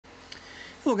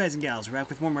Hello guys and gals, we're back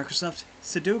with more Microsoft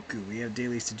Sudoku. We have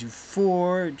dailies to do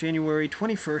for January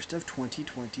 21st of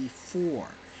 2024.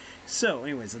 So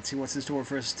anyways, let's see what's in store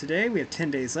for us today. We have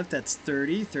 10 days left, that's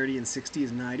 30, 30 and 60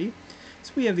 is 90.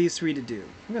 So we have these three to do.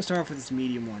 I'm going to start off with this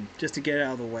medium one, just to get it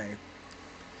out of the way.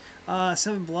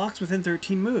 7 blocks within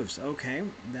 13 moves. Okay,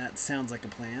 that sounds like a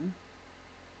plan.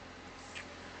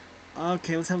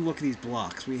 Okay, let's have a look at these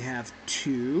blocks. We have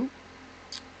 2,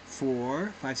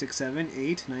 4, 5, 6, 7,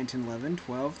 8, 9, 10, 11,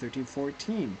 12, 13,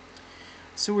 14.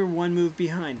 So we're one move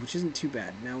behind, which isn't too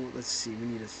bad. Now, let's see. We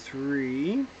need a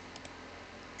 3.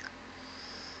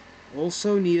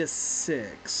 Also need a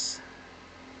 6.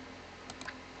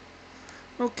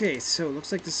 Okay, so it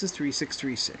looks like this is 3, 6,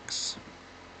 3, 6.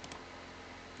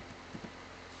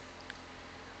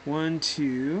 1,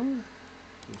 2,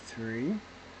 3.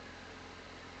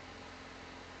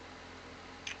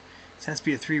 This has to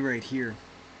be a 3 right here.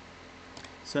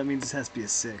 So that means this has to be a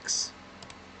 6.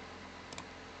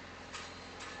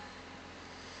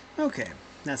 Okay,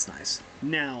 that's nice.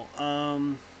 Now,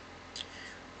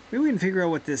 maybe we can figure out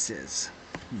what this is.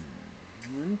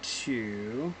 1,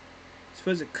 2. I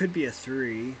suppose it could be a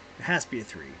 3. It has to be a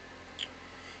 3.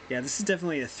 Yeah, this is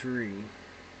definitely a 3.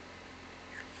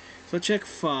 So let's check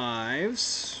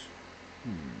 5s.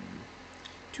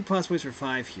 2 possibilities for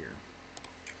 5 here.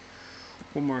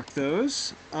 We'll mark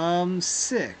those.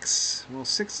 6. Well,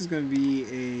 6 is going to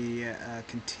be a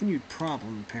continued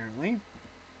problem, apparently.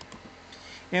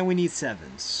 And we need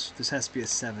 7s. This has to be a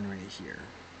 7 right here.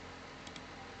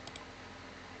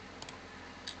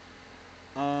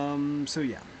 So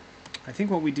yeah. I think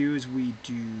what we do is we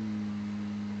do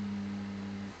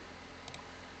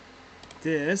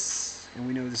this, and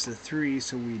we know this is a 3,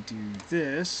 so we do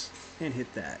this, and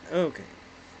hit that. Okay.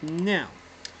 Now,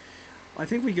 I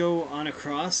think we go on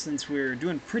across since we're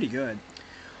doing pretty good.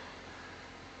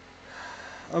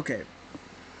 Okay.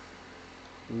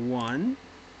 1.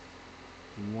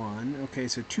 1. Okay,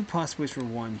 so 2 possibilities for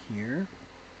 1 here.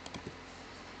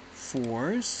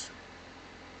 4s.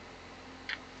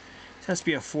 This has to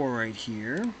be a 4 right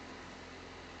here.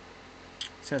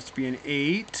 This has to be an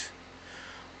 8.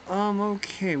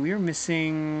 Okay, we are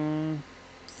missing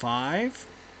 5.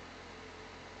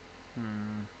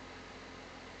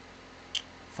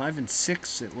 5 and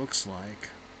 6, it looks like.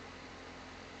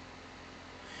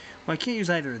 Well, I can't use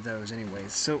either of those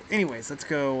anyways. So anyways, let's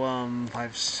go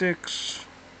 5, 6,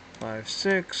 5,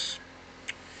 6.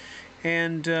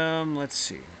 And let's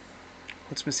see.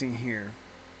 What's missing here?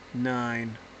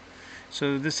 9.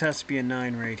 So this has to be a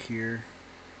 9 right here.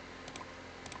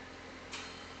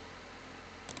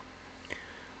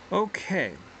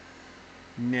 Okay.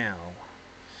 Now.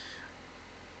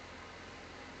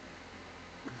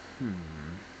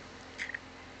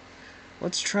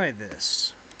 Let's try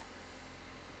this.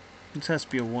 This has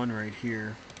to be a 1 right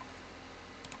here.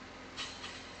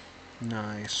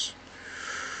 Nice.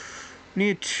 We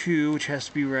need a 2, which has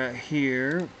to be right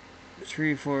here.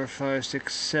 3, 4, 5,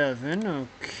 6, 7.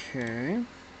 Okay.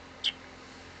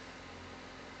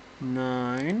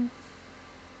 9.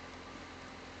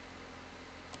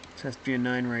 This has to be a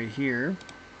 9 right here.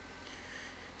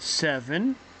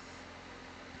 7.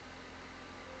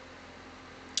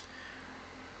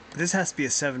 This has to be a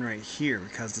 7 right here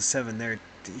because the 7 there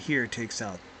here takes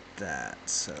out that.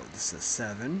 So this is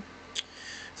 7.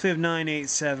 So we have 9, 8,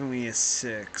 7. We need a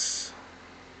 6.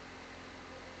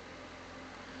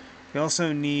 We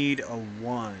also need a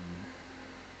 1,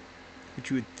 which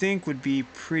you would think would be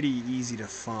pretty easy to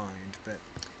find, but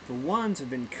the 1s have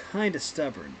been kind of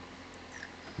stubborn.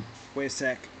 Wait a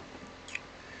sec.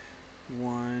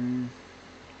 1,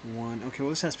 1. Okay, well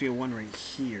this has to be a 1 right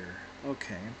here.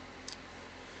 Okay.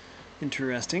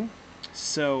 Interesting.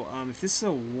 So, if this is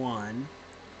a 1...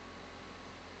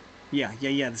 Yeah,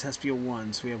 this has to be a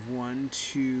 1. So we have 1,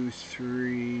 2,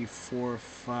 3, 4,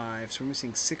 5. So we're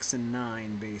missing 6 and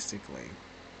 9, basically.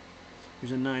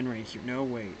 There's a 9 right here. No,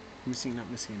 wait. Not missing a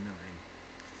 9.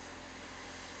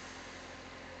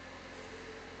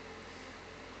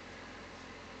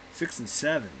 Six and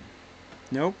 7.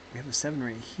 Nope, we have a 7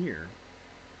 right here.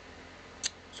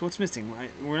 So what's missing?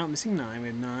 We're not missing 9. We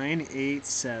have 9, 8,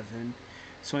 7.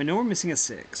 So I know we're missing a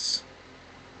 6.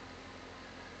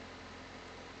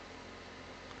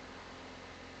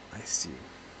 I see.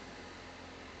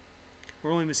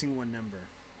 We're only missing one number.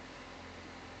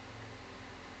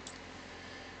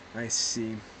 I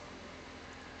see.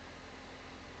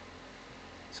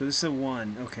 So this is a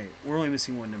 1. Okay, we're only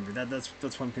missing one number. That's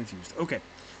why I'm confused. Okay,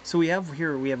 so we have a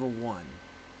 1.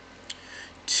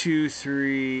 2,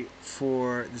 3,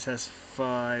 4. This has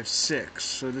 5, 6.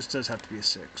 So this does have to be a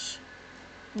 6.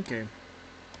 Okay.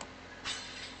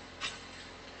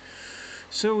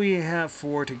 So we have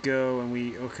 4 to go, and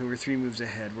we're 3 moves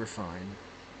ahead. We're fine.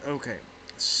 Okay,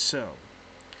 so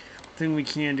the thing we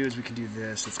can do is we can do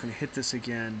this. It's going to hit this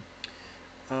again.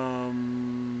 We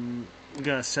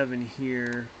got a 7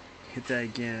 here. Hit that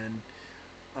again.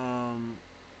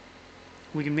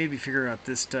 We can maybe figure out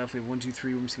this stuff. We have 1, 2,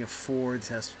 3. We're missing a 4. This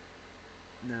has.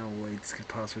 No, wait. This could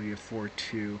possibly be a 4,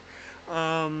 2.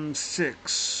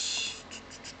 6.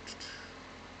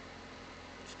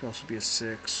 This could also be a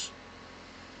 6.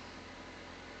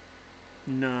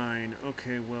 9.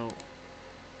 Okay, well,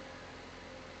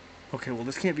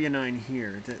 this can't be a 9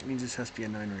 here. That means this has to be a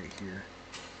 9 right here.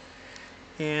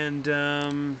 And,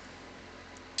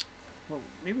 well,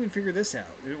 maybe we can figure this out.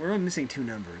 We're only missing 2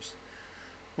 numbers.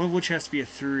 One of which has to be a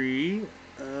 3.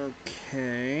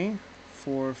 Okay.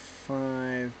 4,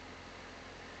 5.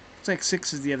 Looks like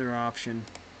 6 is the other option.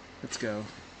 Let's go.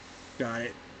 Got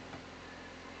it.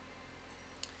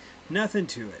 Nothing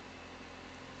to it.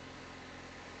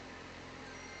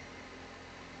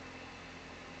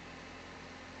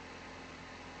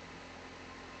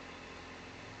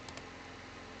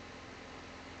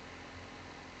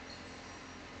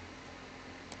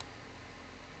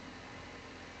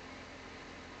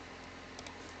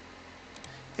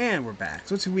 And we're back.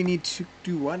 So let's see, we need to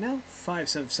do what now? 5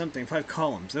 something. 5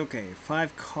 columns. Okay,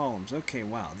 5 columns. Okay,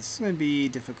 wow. This is going to be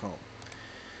difficult.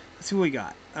 Let's see what we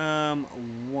got. 1.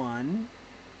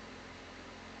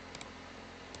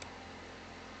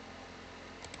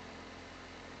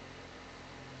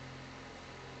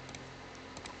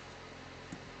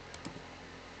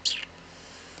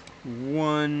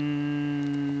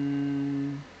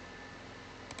 1.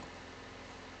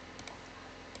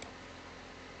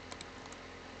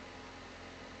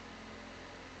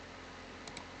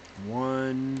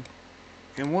 1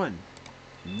 and 1.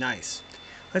 Nice.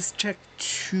 Let's check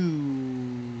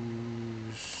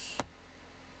 2's.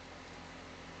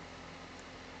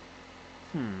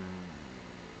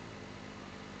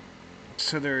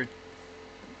 So there are.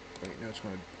 Wait, no, it's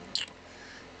mode.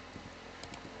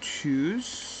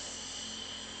 2's.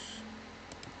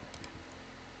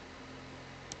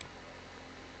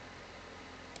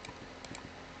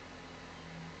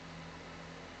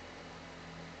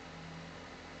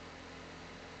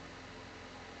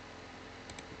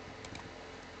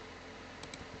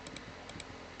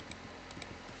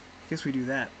 Guess we do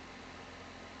that.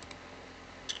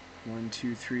 1,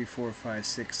 2, 3, 4, 5,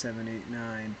 6, 7, 8,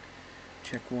 9.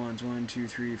 Check 1's. 1, 2,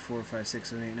 3, 4, 5, 6,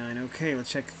 7, 8, 9. Okay, let's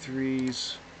check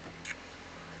 3's.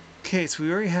 Okay, so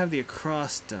we already have the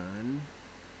across done.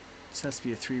 This has to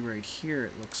be a 3 right here,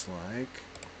 it looks like.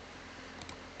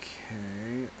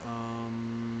 Okay,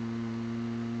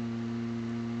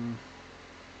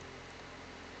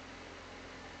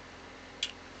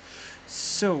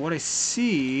 so what I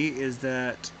see is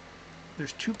that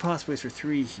there's 2 possibilities for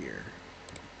 3 here.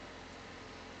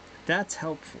 That's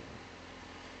helpful,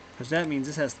 because that means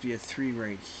this has to be a 3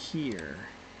 right here.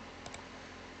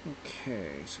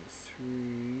 Okay, so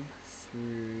 3,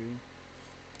 3.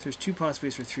 So there's 2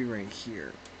 possibilities for 3 right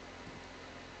here.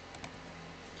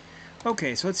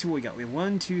 Okay, so let's see what we got. We have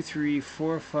 1, 2, 3,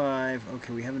 4, 5.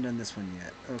 Okay, we haven't done this one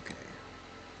yet. Okay.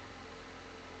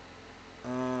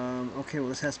 Okay, well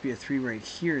this has to be a 3 right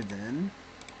here then.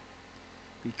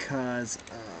 Because,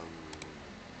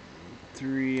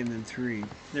 3 and then 3.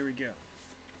 There we go.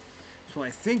 So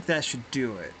I think that should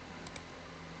do it.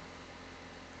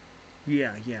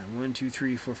 Yeah. 1, 2,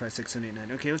 3, 4, 5, 6, 7, 8,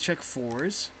 9. Okay, let's check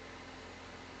 4's.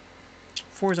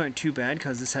 4's aren't too bad,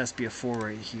 because this has to be a 4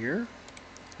 right here.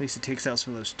 At least it takes out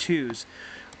some of those 2's.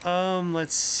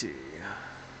 Let's see.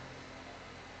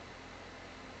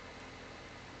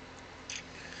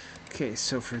 Okay,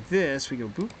 so for this, we go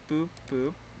boop, boop,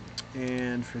 boop.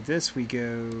 And for this, we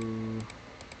go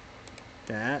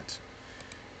that.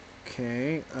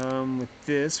 Okay, with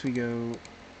this, we go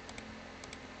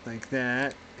like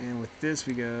that. And with this,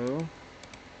 we go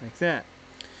like that.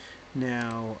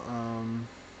 Now,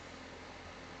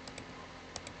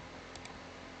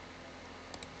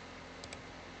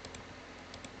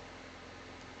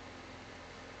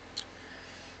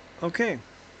 okay,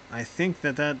 I think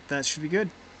that should be good.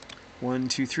 1,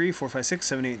 2, 3, 4, 5, 6,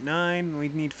 7, 8, 9. We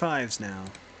need 5's now.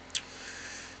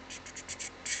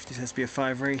 This has to be a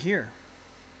 5 right here.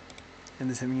 And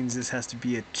this means this has to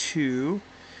be a 2.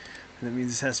 And that means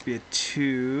this has to be a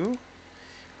 2.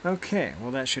 Okay,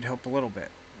 well that should help a little bit.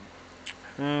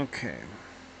 Okay.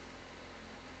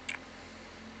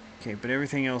 Okay, but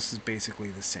everything else is basically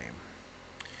the same.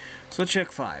 So let's check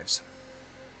 5's.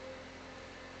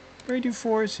 We already do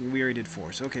 4's? We already did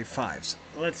 4's. Okay, 5's.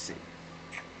 Let's see.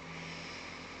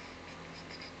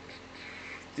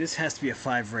 This has to be a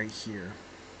 5 right here.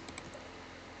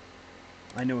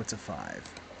 I know it's a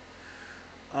 5.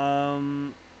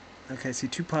 Okay, I see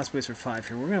 2 possibilities for 5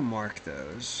 here. We're going to mark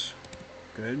those.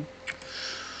 Good.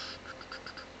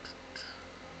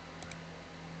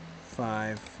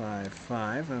 5, 5,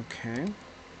 5. Okay.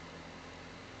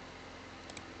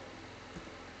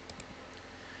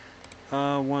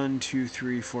 One, 2,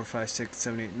 3, 4, 5, 6,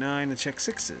 7, 8, 9. Let's check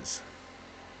 6s.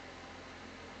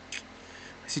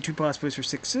 I see 2 possibilities for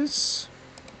 6s.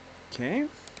 Okay.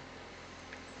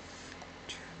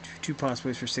 2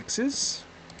 possibilities for 6s.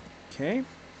 Okay.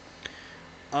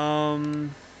 I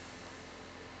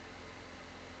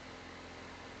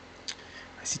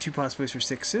see 2 possibilities for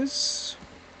 6s.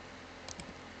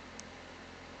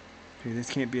 Okay, this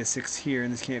can't be a 6 here,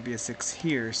 and this can't be a 6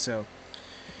 here, so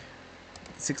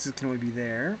 6s can only be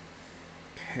there.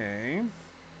 Okay.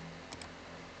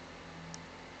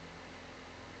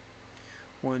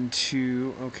 1,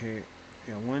 2, okay.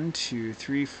 Yeah, 1, 2,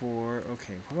 3, 4.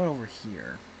 Okay, what about over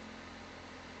here?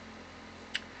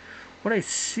 What I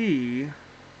see...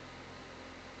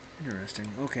 Interesting.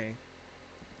 Okay.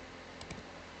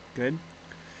 Good.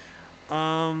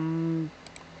 1,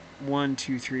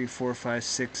 2, 3, 4, 5,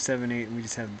 6, 7, 8. And we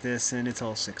just have this, and it's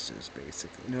all 6s,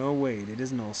 basically. No, wait. It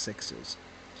isn't all 6s.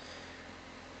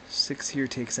 6 here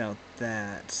takes out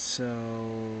that,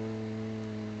 so...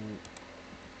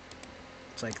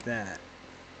 It's like that.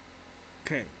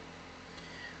 Okay.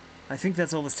 I think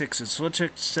that's all the 6s, so let's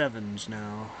check 7s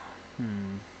now.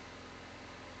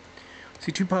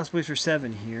 See 2 possibilities for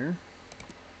 7 here.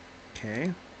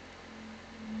 Okay.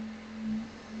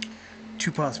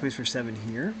 2 possibilities for 7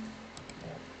 here.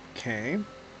 Okay.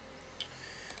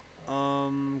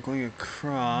 Going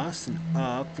across and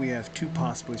up, we have 2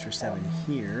 possibilities for 7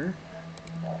 here.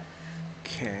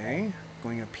 Okay.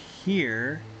 Going up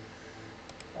here.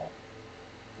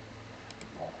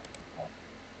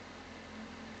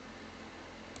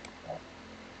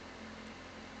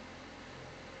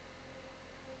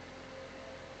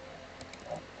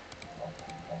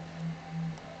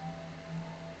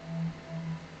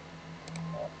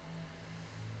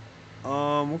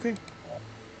 Okay.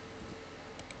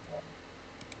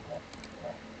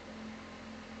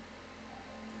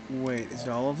 Wait, is it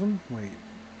all of them? Wait.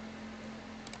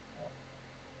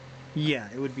 Yeah,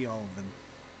 it would be all of them.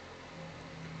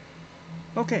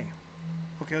 Okay.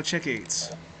 Okay, I'll check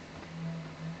 8s.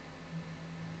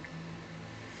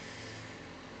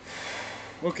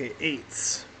 Okay,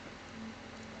 8s.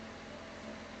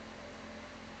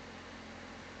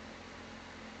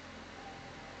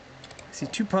 I see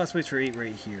 2 possibilities for 8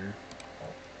 right here.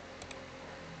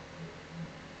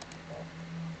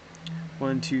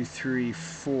 1, 2, 3,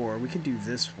 4. We could do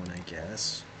this one, I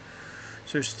guess.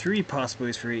 So there's 3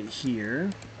 possibilities for 8 here.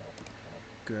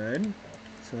 Good.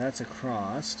 So that's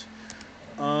across.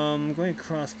 Going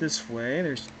across this way,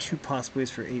 there's 2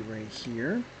 possibilities for 8 right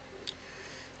here.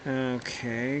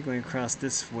 Okay, going across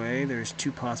this way, there's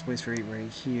 2 possibilities for 8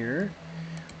 right here.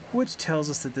 Which tells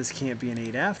us that this can't be an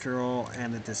 8 after all,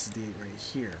 and that this is the 8 right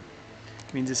here.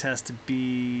 It means this has to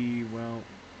be, well...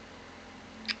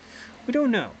 We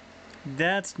don't know.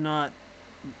 That's not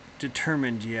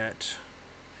determined yet.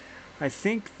 I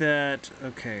think that...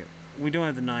 Okay, we don't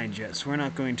have the 9s yet, so we're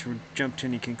not going to jump to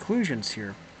any conclusions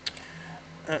here.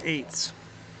 8s.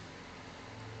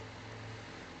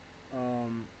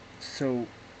 So...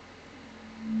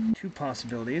 2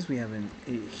 possibilities. We have an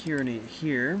 8 here and 8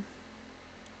 here.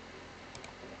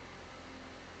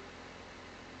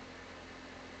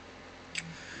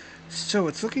 So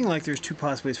it's looking like there's 2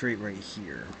 possibilities for 8 right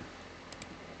here.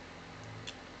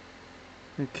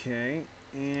 Okay,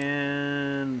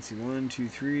 and let's see, 1, 2,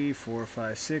 3, 4,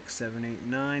 5, 6, 7, 8,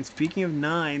 9. Speaking of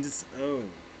 9s, it's... Oh.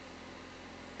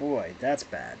 Boy, that's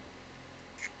bad.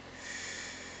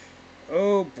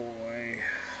 Oh boy.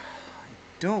 I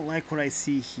don't like what I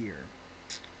see here.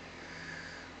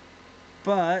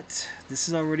 But this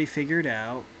is already figured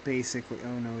out, basically.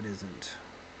 Oh no, it isn't.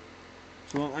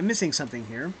 Well, I'm missing something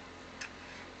here.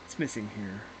 It's missing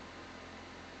here.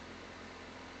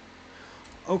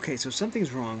 Okay, so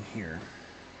something's wrong here.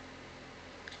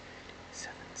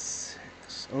 7,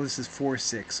 6. Oh, this is 4,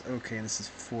 6. Okay, and this is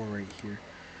 4 right here.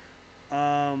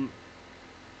 I'm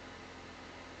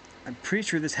pretty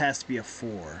sure this has to be a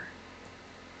 4.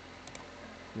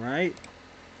 Right?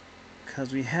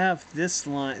 Because we have this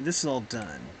line. This is all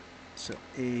done. So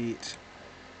 8,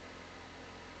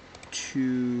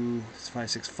 2, 5,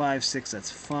 6, 5, 6. That's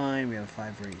fine. We have a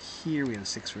 5 right here. We have a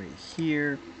 6 right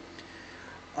here.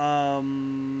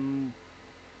 9s.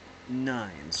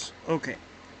 Okay.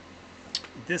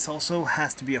 This also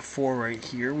has to be a 4 right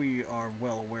here. We are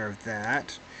well aware of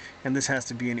that. And this has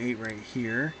to be an 8 right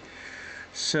here.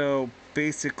 So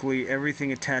basically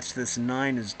everything attached to this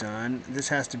 9 is done. This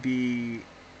has to be...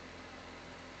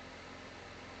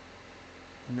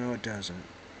 No, it doesn't.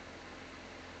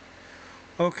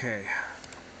 Okay.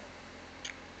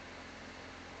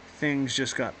 Things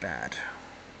just got bad.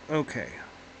 Okay.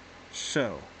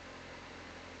 So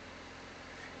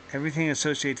everything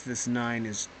associated to this 9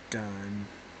 is done.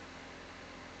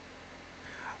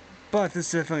 But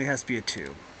this definitely has to be a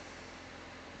 2.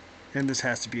 And this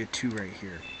has to be a 2 right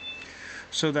here.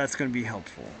 So that's going to be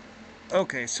helpful.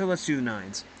 Okay, so let's do the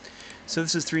 9s. So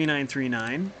this is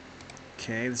 3939.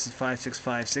 Okay, this is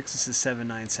 5656. This is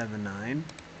 7979.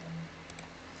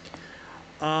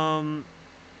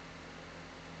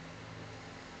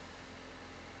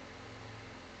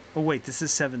 Oh wait, this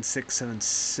is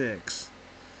 7676.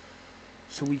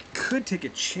 So we could take a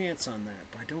chance on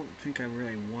that, but I don't think I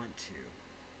really want to.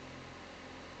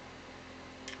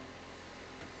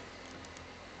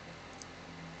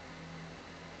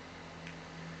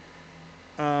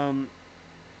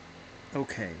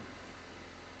 Okay.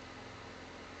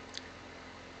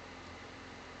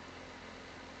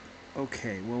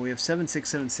 Okay, well we have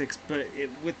 7676, but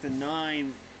with the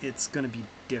 9, it's going to be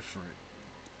different.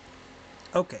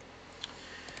 Okay.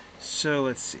 So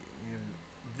let's see. We have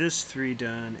this 3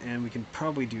 done, and we can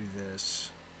probably do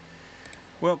this.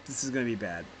 Well, this is going to be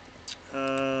bad.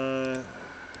 Okay,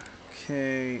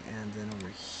 and then over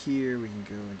here we can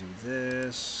go and do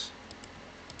this.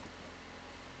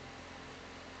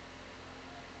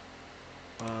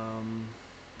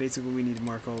 Basically we need to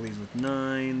mark all these with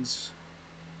 9s.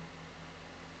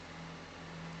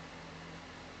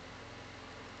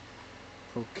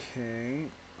 Okay.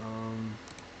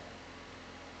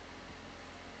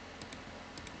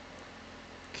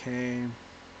 Okay.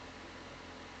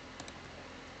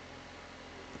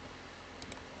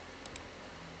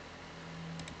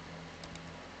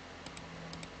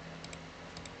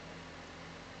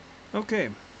 Okay.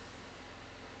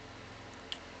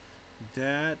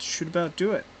 That should about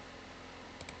do it.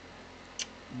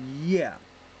 Yeah.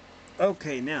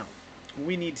 Okay, now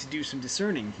we need to do some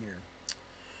discerning here.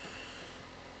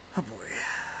 Oh boy.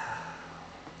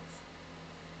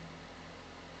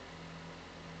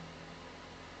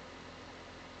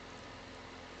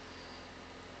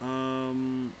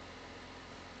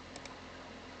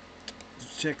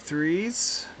 Check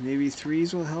 3s. Maybe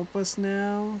 3s will help us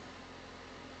now.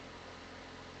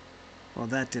 Well,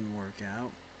 that didn't work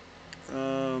out.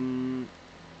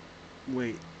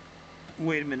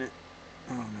 Wait a minute.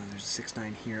 Oh no, there's a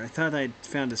 6-9 here. I thought I'd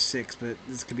found a 6, but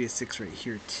this could be a 6 right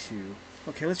here too.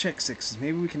 Okay, let's check 6s.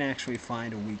 Maybe we can actually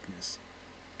find a weakness.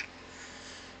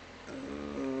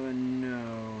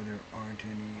 No, there aren't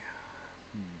any.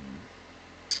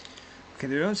 Okay,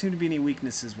 there don't seem to be any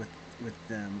weaknesses with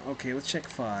them. Okay, let's check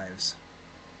 5s.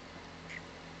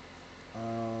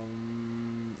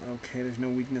 Okay, there's no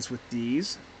weakness with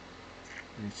these.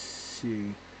 Let's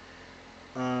see.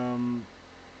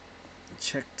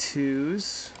 Check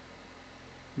 2s.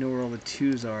 Know where all the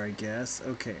 2s are, I guess.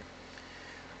 Okay.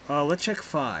 Let's check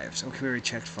 5s. Okay, we already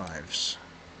checked 5s.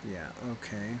 Yeah,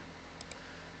 okay.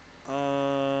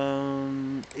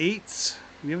 8s.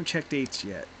 We haven't checked 8s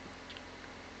yet.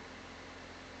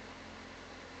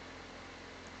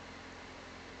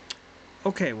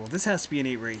 Okay, well this has to be an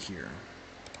 8 right here.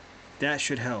 That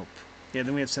should help. Yeah,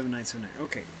 then we have 7979.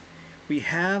 Okay. We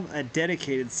have a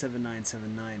dedicated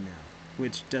 7979 now,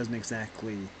 which doesn't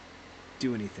exactly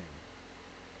do anything.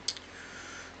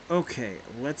 Okay,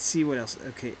 let's see what else.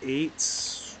 Okay,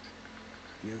 8s.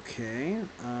 Okay.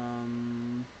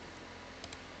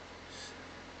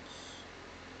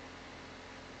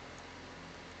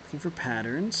 Looking for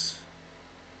patterns.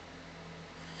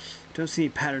 Don't see any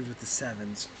patterns with the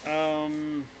 7s.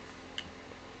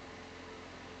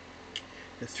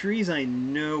 The 3s I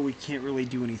know we can't really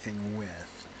do anything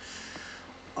with.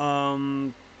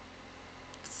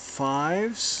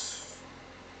 5s.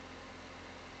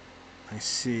 I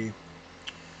see.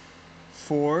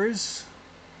 4s.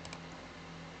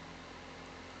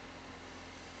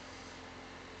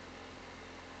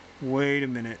 Wait a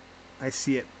minute. I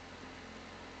see it.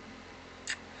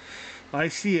 I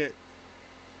see it.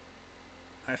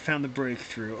 I found the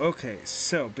breakthrough. Okay,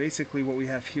 so basically what we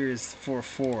have here is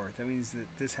 4-4. That means that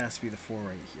this has to be the 4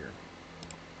 right here.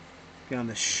 Beyond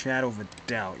the shadow of a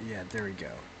doubt. Yeah, there we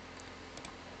go.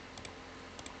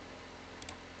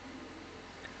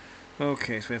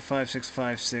 Okay, so we have 5, 6,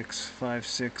 5, 6, 5,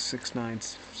 6, 6, 9,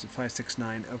 5, 6,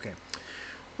 9. Okay.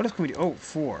 What else can we do? Oh,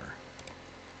 4.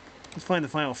 Let's find the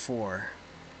final 4.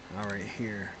 Alright,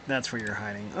 here. That's where you're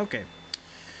hiding. Okay.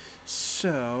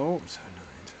 So,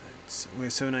 we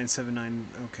have 7979.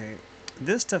 Okay.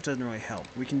 This stuff doesn't really help.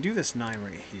 We can do this 9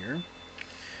 right here.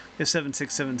 If 7,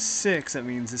 6, 7, 6, that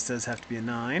means this does have to be a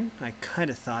 9. I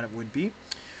kind of thought it would be.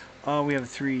 We have a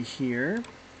 3 here.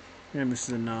 And this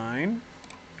is a 9.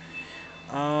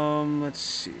 Let's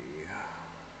see.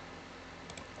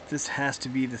 This has to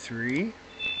be the 3.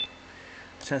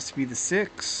 This has to be the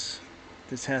 6.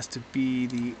 This has to be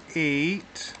the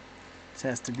 8. This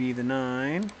has to be the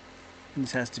 9. And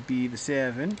this has to be the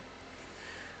 7.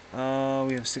 We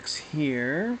have 6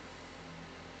 here.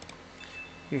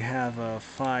 We have a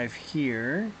 5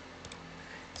 here.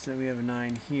 So we have a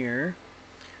 9 here.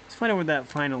 Let's find out where that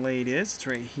final 8 is. It's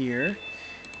right here.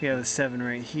 We have a 7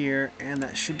 right here, and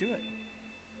that should do it.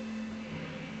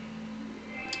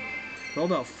 It's all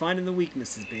about finding the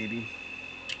weaknesses, baby.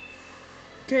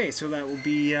 Okay, so that will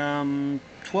be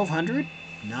 1200.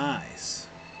 Nice.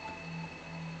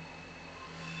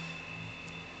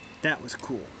 That was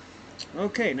cool.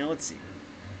 Okay, now let's see.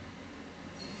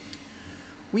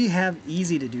 We have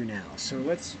easy to do now, so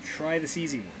let's try this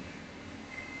easy one.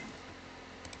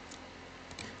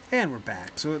 And we're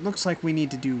back. So it looks like we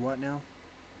need to do what now?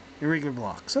 Irregular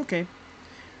blocks. Okay.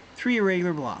 3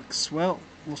 irregular blocks. Well,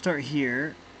 we'll start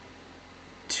here.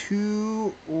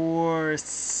 2 or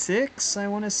 6, I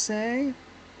want to say.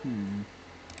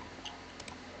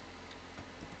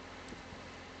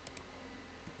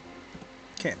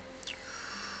 Okay.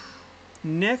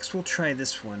 Next, we'll try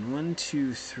this one. 1,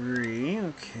 2, 3.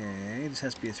 Okay. This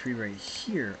has to be a 3 right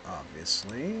here,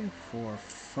 obviously. 4,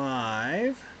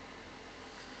 5.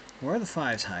 Where are the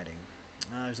 5s hiding?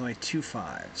 There's only 2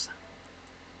 5s.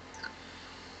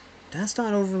 That's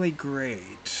not overly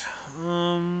great.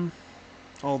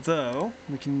 Although,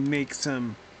 we can make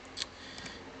some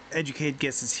educated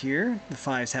guesses here. The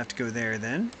 5s have to go there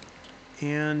then.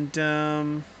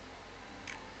 And,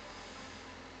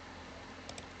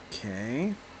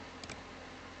 okay.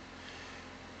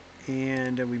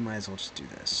 And we might as well just do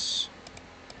this.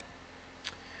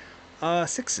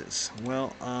 6s.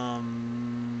 Well,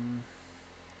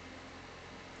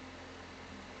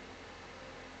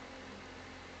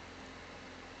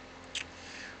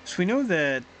 so we know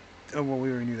that, oh, well, we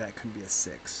already knew that couldn't be a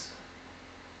 6.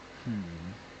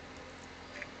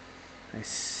 I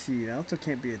see, that also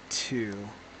can't be a 2.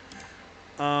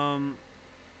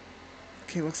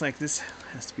 Okay, looks like this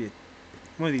has to be a,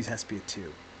 one of these has to be a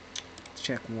 2. Let's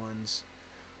check 1s.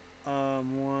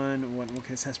 1, okay,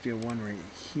 this has to be a 1 right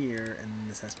here, and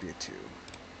this has to be a 2.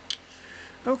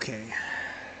 Okay.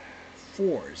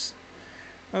 4s.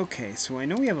 Okay, so I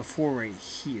know we have a 4 right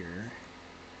here.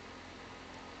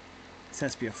 This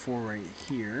has to be a 4 right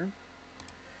here.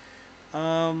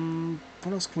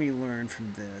 What else can we learn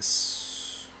from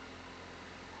this?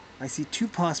 I see 2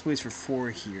 possibilities for 4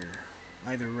 here.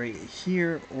 Either right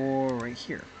here or right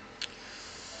here.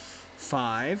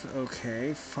 5,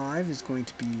 okay. 5 is going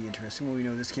to be interesting. Well, we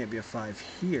know this can't be a 5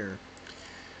 here.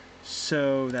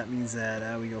 So that means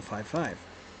that we go 5, 5.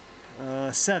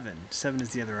 7. 7 is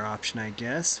the other option, I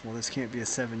guess. Well, this can't be a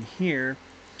 7 here.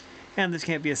 And this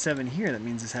can't be a 7 here. That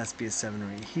means this has to be a 7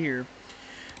 right here.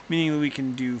 Meaning that we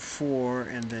can do 4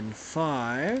 and then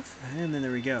 5. And then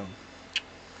there we go.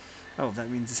 Oh, that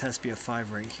means this has to be a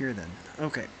 5 right here then.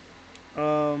 Okay.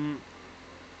 We're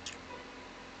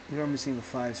missing the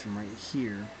 5s from right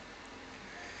here.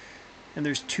 And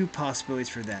there's 2 possibilities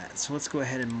for that. So let's go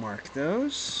ahead and mark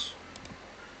those.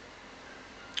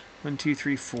 1, 2,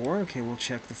 3, 4. Okay, we'll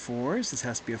check the 4s. This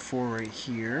has to be a 4 right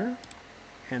here.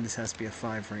 And this has to be a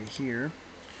 5 right here.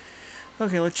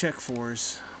 Okay, let's check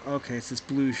 4s. Okay, it's this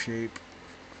blue shape.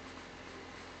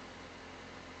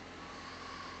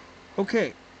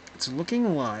 Okay, it's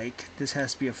looking like this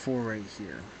has to be a 4 right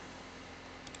here.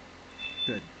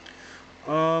 Good.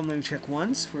 Let me check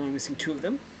 1s. We're only missing 2 of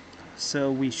them.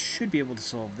 So we should be able to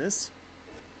solve this.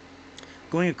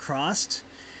 Going across,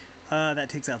 that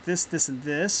takes out this, this, and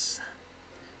this.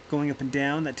 Going up and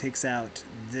down, that takes out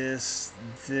this,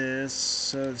 this.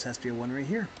 So this has to be a 1 right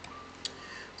here.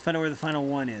 Let's find out where the final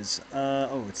 1 is.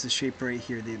 Oh, it's the shape right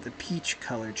here, the peach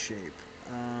colored shape.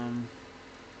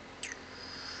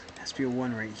 Has to be a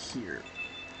 1 right here.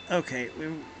 Okay,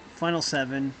 final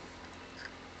 7.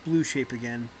 Blue shape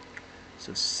again.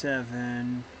 So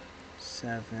 7,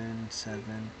 7,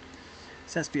 7.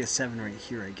 This has to be a 7 right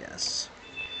here, I guess.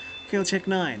 Okay, let's check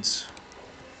 9s.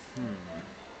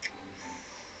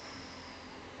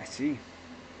 I see.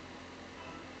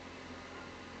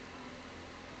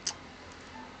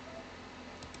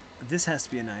 This has to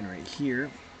be a 9 right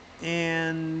here.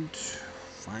 And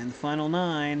find the final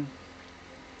 9.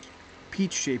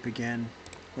 Peach shape again,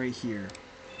 right here.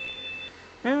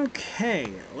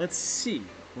 Okay, let's see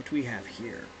what we have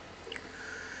here.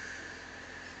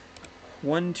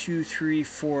 1, 2, 3,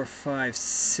 4, 5,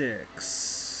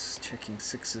 6. Checking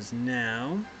 6s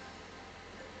now.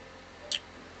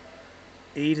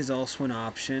 8 is also an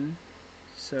option.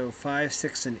 So 5,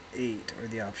 6, and 8 are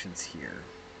the options here.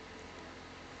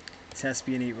 This has to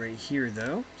be an 8 right here,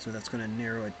 though, so that's going to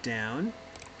narrow it down.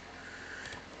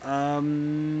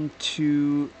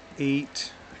 2,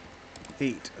 8,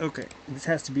 8. Okay, this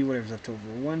has to be whatever's left over.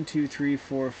 1, 2, 3,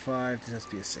 4, 5. This has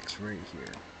to be a 6 right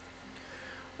here.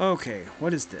 Okay,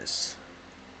 what is this?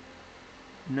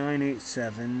 9, 8,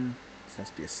 7. This has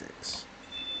to be a 6.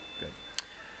 Good.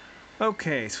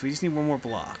 Okay, so we just need one more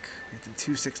block. We have the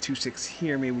 2, 6, 2, 6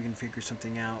 here. Maybe we can figure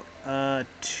something out.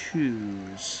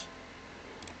 2s.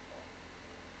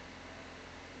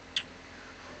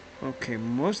 Okay,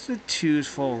 most of the 2s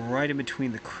fall right in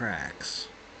between the cracks.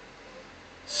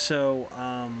 So,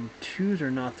 2s are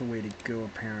not the way to go,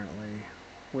 apparently.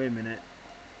 Wait a minute.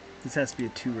 This has to be a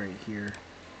 2 right here.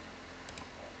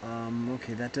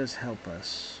 Okay, that does help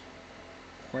us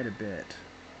quite a bit.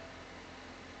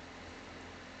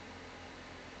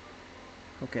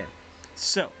 Okay,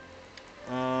 so,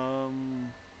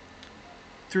 3s.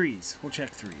 We'll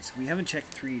check 3s. We haven't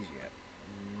checked 3s yet.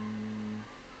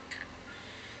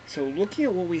 So looking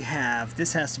at what we have,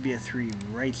 this has to be a 3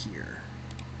 right here.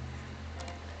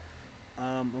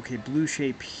 Okay, blue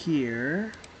shape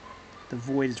here. The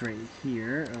void is right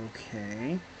here.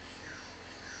 Okay.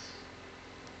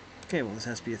 Okay, well this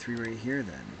has to be a 3 right here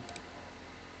then.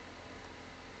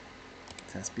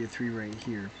 This has to be a 3 right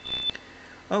here.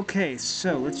 Okay,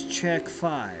 so let's check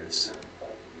 5s.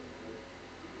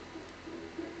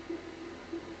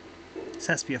 This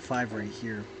has to be a 5 right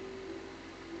here.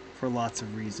 For lots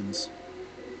of reasons.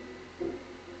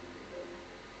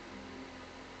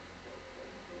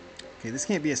 Okay, this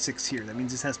can't be a 6 here. That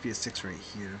means this has to be a 6 right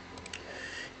here.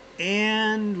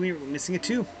 And we're missing a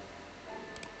 2.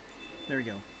 There we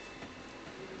go.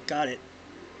 Got it.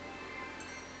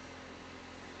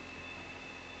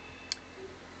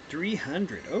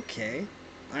 300. Okay.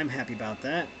 I'm happy about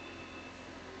that.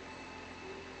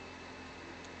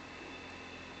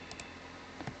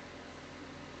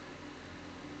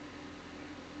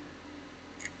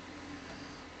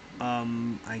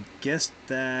 I guess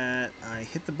that I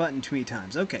hit the button too many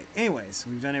times. Okay, anyways,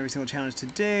 we've done every single challenge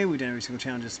today. We've done every single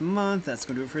challenge this month. That's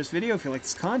going to do it for this video. If you like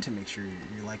this content, make sure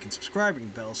you like and subscribe, ring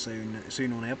the bell so you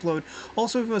know when I upload.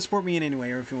 Also, if you want to support me in any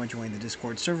way, or if you want to join the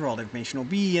Discord server, all the information will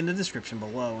be in the description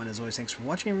below. And as always, thanks for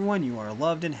watching, everyone. You are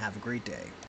loved, and have a great day.